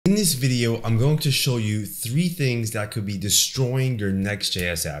this video, I'm going to show you 3 things that could be destroying your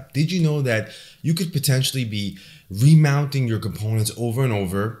NextJS app. Did you know that you could potentially be remounting your components over and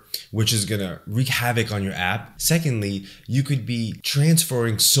over, which is gonna wreak havoc on your app? Secondly, you could be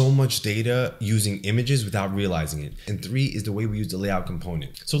transferring so much data using images without realizing it. And 3 is the way we use the layout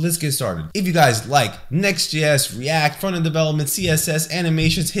component. So let's get started. If you guys like NextJS, React, front-end development, CSS,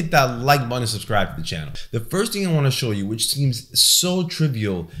 animations, hit that like button and subscribe to the channel. The first thing I wanna show you, which seems so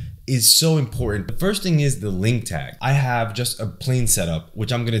trivial, is so important. The first thing is the link tag. I have just a plain setup,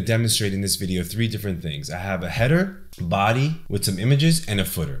 which I'm gonna demonstrate in this video 3 different things. I have a header, body with some images, and a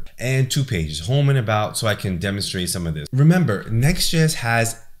footer, and 2 pages, home and about, so I can demonstrate some of this. Remember, NextJS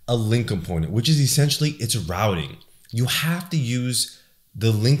has a link component, which is essentially its routing. You have to use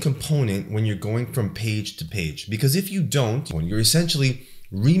the link component when you're going from page to page, because if you don't, you're essentially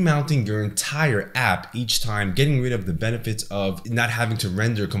remounting your entire app each time, getting rid of the benefits of not having to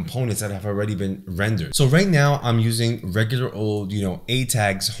render components that have already been rendered. So right now I'm using regular old, A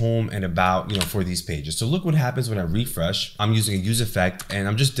tags, home and about, for these pages. So look what happens when I refresh. I'm using a use effect and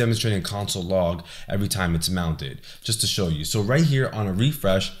I'm just demonstrating a console log every time it's mounted, just to show you. So right here on a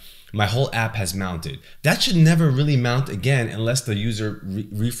refresh, my whole app has mounted. That should never really mount again unless the user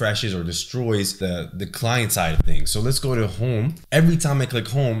refreshes or destroys the client side of things. So let's go to home. Every time I click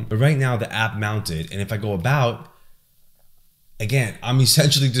home, but right now the app mounted. And if I go about, again, I'm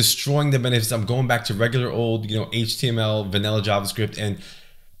essentially destroying the benefits. I'm going back to regular old, HTML, vanilla JavaScript, and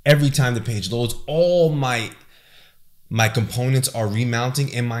every time the page loads, all my components are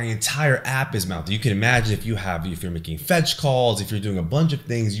remounting and my entire app is mounted. You can imagine if you're making fetch calls, if you're doing a bunch of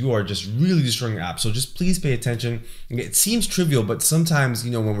things, you are just really destroying your app. So just please pay attention. It seems trivial, but sometimes,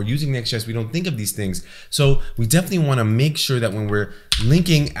 when we're using NextJS, we don't think of these things. So we definitely want to make sure that when we're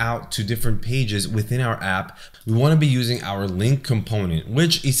linking out to different pages within our app, we want to be using our link component,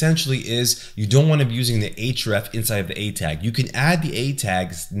 which essentially is, you don't want to be using the href inside of the A tag. You can add the A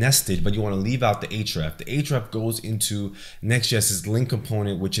tags nested, but you want to leave out the href. The href goes into NextJS's link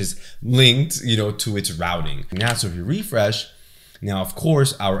component, which is linked, to its routing. Now, so if you refresh, now of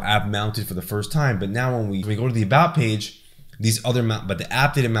course our app mounted for the first time, but now when we go to the about page, but the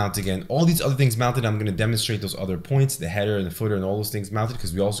app didn't mount again. All these other things mounted. I'm going to demonstrate those other points, the header and the footer and all those things mounted,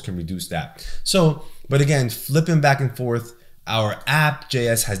 because we also can reduce that. So, but again, flipping back and forth, our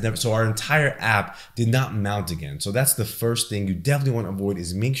app.js has never, so our entire app did not mount again. So that's the first thing you definitely want to avoid,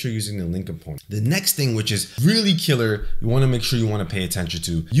 is make sure you're using the link component. The next thing, which is really killer, you want to make sure you want to pay attention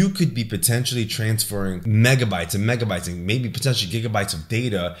to, you could be potentially transferring megabytes and megabytes and maybe potentially gigabytes of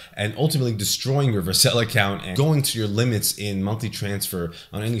data, and ultimately destroying your Vercel account and going to your limits in monthly transfer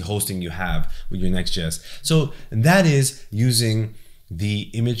on any hosting you have with your NextJS. So that is using the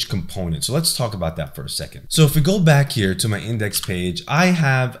image component. So let's talk about that for a second. So if we go back here to my index page, I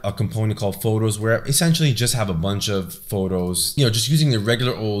have a component called photos, where I essentially just have a bunch of photos, just using the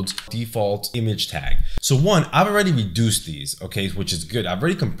regular old default image tag. So one, I've already reduced these, okay, which is good. I've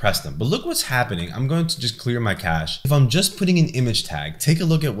already compressed them, but look what's happening. I'm going to just clear my cache. If I'm just putting an image tag, take a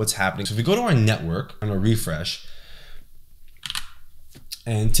look at what's happening. So if we go to our network on a refresh,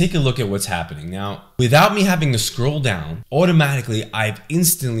 and take a look at what's happening. Now, without me having to scroll down, automatically I've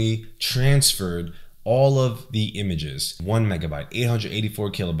instantly transferred all of the images. 1 megabyte,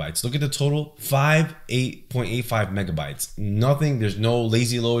 884 kilobytes. Look at the total, 8.85 megabytes. Nothing, there's no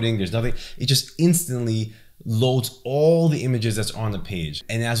lazy loading, there's nothing. It just instantly loads all the images that's on the page.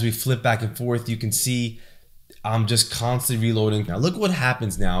 And as we flip back and forth, you can see I'm just constantly reloading. Now look what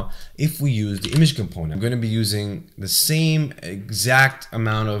happens now if we use the image component. I'm going to be using the same exact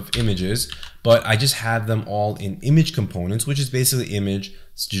amount of images, but I just have them all in image components, which is basically image.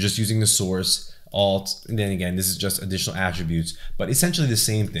 So you're just using the source, alt, and then again, this is just additional attributes, but essentially the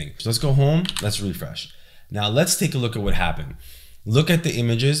same thing. So let's go home, let's refresh. Now let's take a look at what happened. Look at the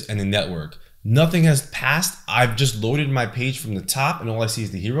images and the network. Nothing has passed. I've just loaded my page from the top and all I see is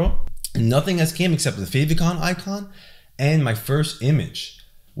the hero. Nothing has came except the favicon icon and my first image,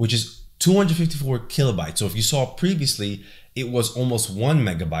 which is 254 kilobytes. So if you saw previously, it was almost 1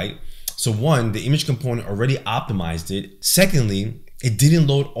 megabyte. So one, the image component already optimized it. Secondly, it didn't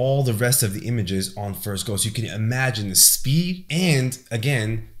load all the rest of the images on first go. So you can imagine the speed, and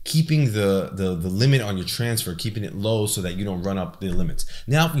again, keeping the limit on your transfer, keeping it low so that you don't run up the limits.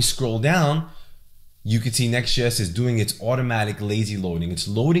 Now, if we scroll down, you can see NextJS is doing its automatic lazy loading. It's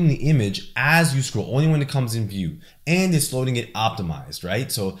loading the image as you scroll, only when it comes in view, and it's loading it optimized,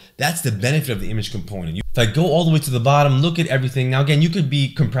 right? So that's the benefit of the image component. If I go all the way to the bottom, look at everything. Now again, you could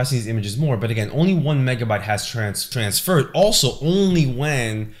be compressing these images more, but again, only 1 megabyte has transferred. Also, only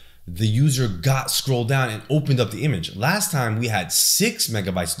when the user got scrolled down and opened up the image. Last time we had 6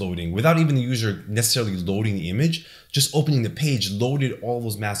 megabytes loading without even the user necessarily loading the image, just opening the page loaded all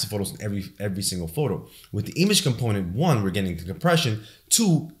those massive photos in every single photo. With the image component, 1, we're getting the compression.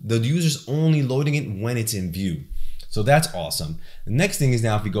 2, the user's only loading it when it's in view. So that's awesome. The next thing is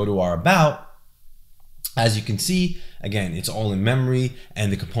now if we go to our about, as you can see, again, it's all in memory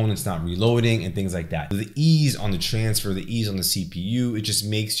and the component's not reloading and things like that. The ease on the transfer, the ease on the CPU, it just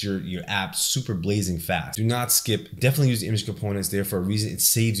makes your app super blazing fast. Do not skip, definitely use the image components there for a reason. It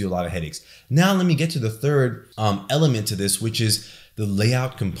saves you a lot of headaches. Now let me get to the third element to this, which is the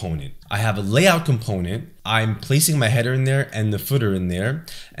layout component. I have a layout component. I'm placing my header in there and the footer in there.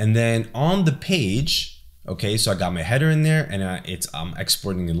 And then on the page, okay, so I got my header in there and I'm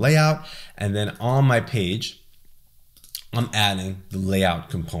exporting the layout. And then on my page, I'm adding the layout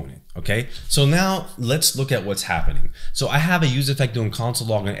component, okay? So now let's look at what's happening. So I have a user effect doing console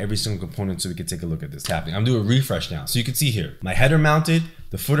log on every single component so we can take a look at this happening. I'm doing a refresh now. So you can see here, my header mounted,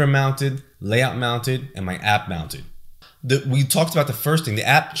 the footer mounted, layout mounted, and my app mounted. We talked about the first thing. The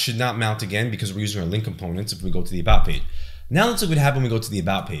app should not mount again because we're using our link components if we go to the about page. Now let's look what happened when we go to the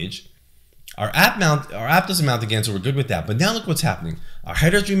about page. Our app doesn't mount again, so we're good with that. But now look what's happening. Our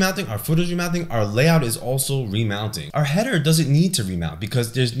header's remounting, our footer's remounting, our layout is also remounting. Our header doesn't need to remount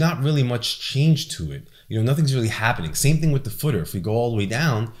because there's not really much change to it. You know, nothing's really happening. Same thing with the footer. If we go all the way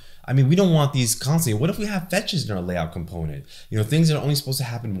down, I mean, we don't want these constantly. What if we have fetches in our layout component? You know, things that are only supposed to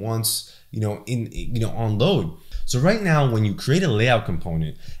happen once, on load. So right now, when you create a layout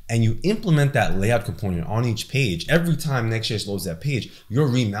component and you implement that layout component on each page, every time NextJS loads that page, you're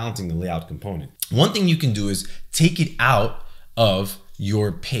remounting the layout component. One thing you can do is take it out of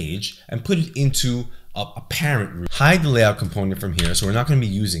your page and put it into a parent root. Hide the layout component from here, so we're not going to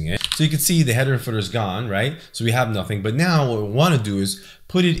be using it. So you can see the header and footer is gone, right? So we have nothing. But now what we want to do is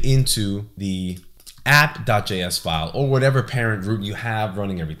put it into the app.js file or whatever parent root you have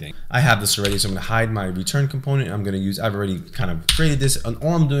running everything. I have this already, so I'm going to hide my return component. I've already kind of created this, and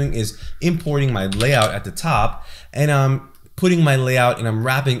all I'm doing is importing my layout at the top, and I'm putting my layout and I'm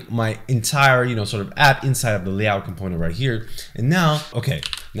wrapping my entire, sort of app inside of the layout component right here. And now, okay,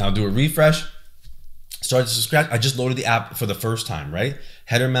 now do a refresh. Started to scratch. I just loaded the app for the first time, right?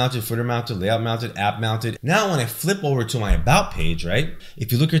 Header mounted, footer mounted, layout mounted, app mounted. Now when I flip over to my about page, right?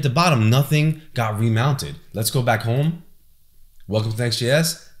 If you look at the bottom, nothing got remounted. Let's go back home. Welcome to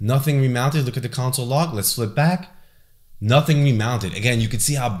NextJS. Nothing remounted. Look at the console log. Let's flip back. Nothing remounted. Again, you can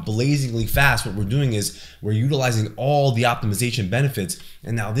see how blazingly fast what we're doing is we're utilizing all the optimization benefits,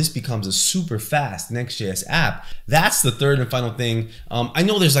 and now this becomes a super fast NextJS app. That's the third and final thing. I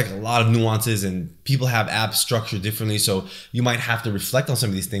know there's like a lot of nuances and people have apps structured differently, so you might have to reflect on some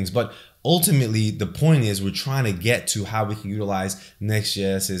of these things, but ultimately the point is we're trying to get to how we can utilize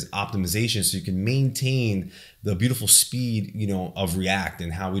NextJS's optimization so you can maintain the beautiful speed, of React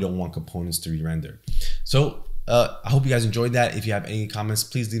and how we don't want components to re-render. So I hope you guys enjoyed that. If you have any comments,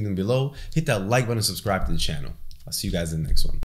 please leave them below. Hit that like button and subscribe to the channel. I'll see you guys in the next one.